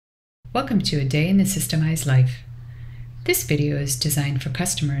Welcome to A Day in the Systemize Life. This video is designed for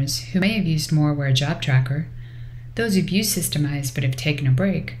customers who may have used Moraware JobTracker, those who've used Systemize but have taken a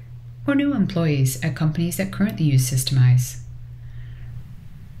break, or new employees at companies that currently use Systemize.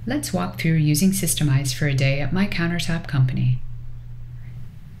 Let's walk through using Systemize for a day at my countertop company.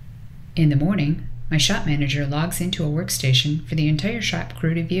 In the morning, my shop manager logs into a workstation for the entire shop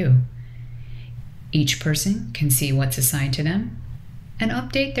crew to view. Each person can see what's assigned to them and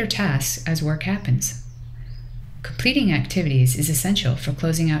update their tasks as work happens. Completing activities is essential for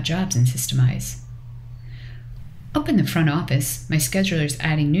closing out jobs in Systemize. Up in the front office, my scheduler is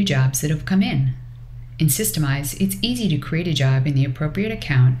adding new jobs that have come in. In Systemize, it's easy to create a job in the appropriate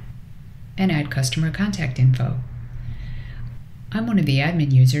account and add customer contact info. I'm one of the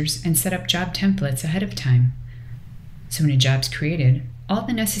admin users and set up job templates ahead of time. So when a job's created, all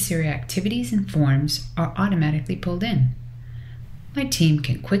the necessary activities and forms are automatically pulled in. My team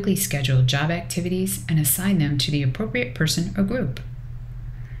can quickly schedule job activities and assign them to the appropriate person or group.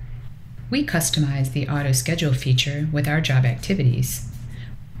 We customize the auto schedule feature with our job activities.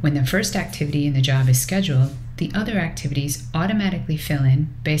 When the first activity in the job is scheduled, the other activities automatically fill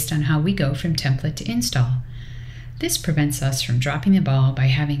in based on how we go from template to install. This prevents us from dropping the ball by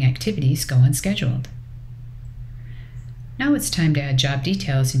having activities go unscheduled. Now it's time to add job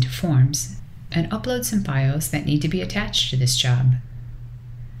details into forms and upload some files that need to be attached to this job.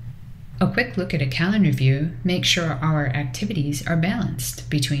 A quick look at a calendar view makes sure our activities are balanced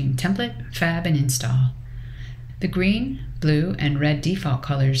between template, fab, and install. The green, blue, and red default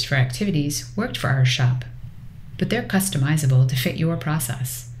colors for activities worked for our shop, but they're customizable to fit your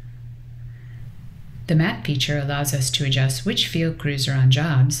process. The map feature allows us to adjust which field crews are on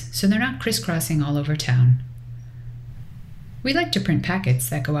jobs so they're not crisscrossing all over town. We like to print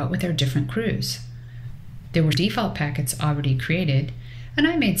packets that go out with our different crews. There were default packets already created, and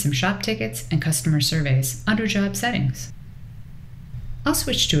I made some shop tickets and customer surveys under job settings. I'll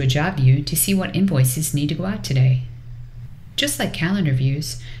switch to a job view to see what invoices need to go out today. Just like calendar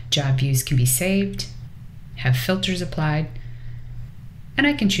views, job views can be saved, have filters applied, and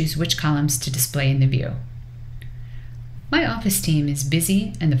I can choose which columns to display in the view. My office team is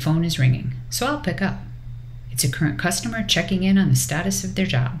busy and the phone is ringing, so I'll pick up. It's a current customer checking in on the status of their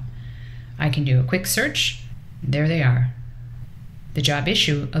job. I can do a quick search, and there they are. The job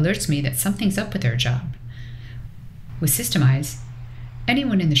issue alerts me that something's up with their job. With Systemize,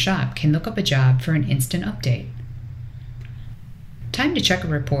 anyone in the shop can look up a job for an instant update. Time to check a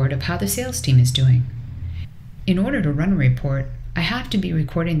report of how the sales team is doing. In order to run a report, I have to be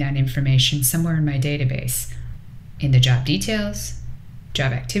recording that information somewhere in my database, in the job details,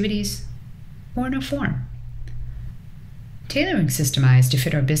 job activities, or in a form. Tailoring Systemize to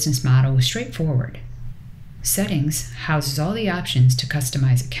fit our business model was straightforward. Settings houses all the options to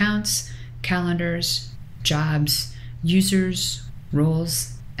customize accounts, calendars, jobs, users,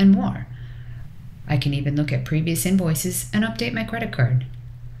 roles, and more. I can even look at previous invoices and update my credit card.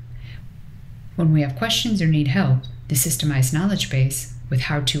 When we have questions or need help, the Systemize knowledge base with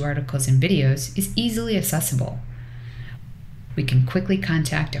how-to articles and videos is easily accessible. We can quickly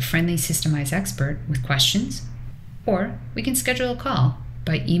contact a friendly Systemize expert with questions, or we can schedule a call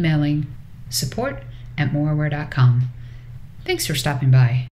by emailing support@moraware.com. Thanks for stopping by.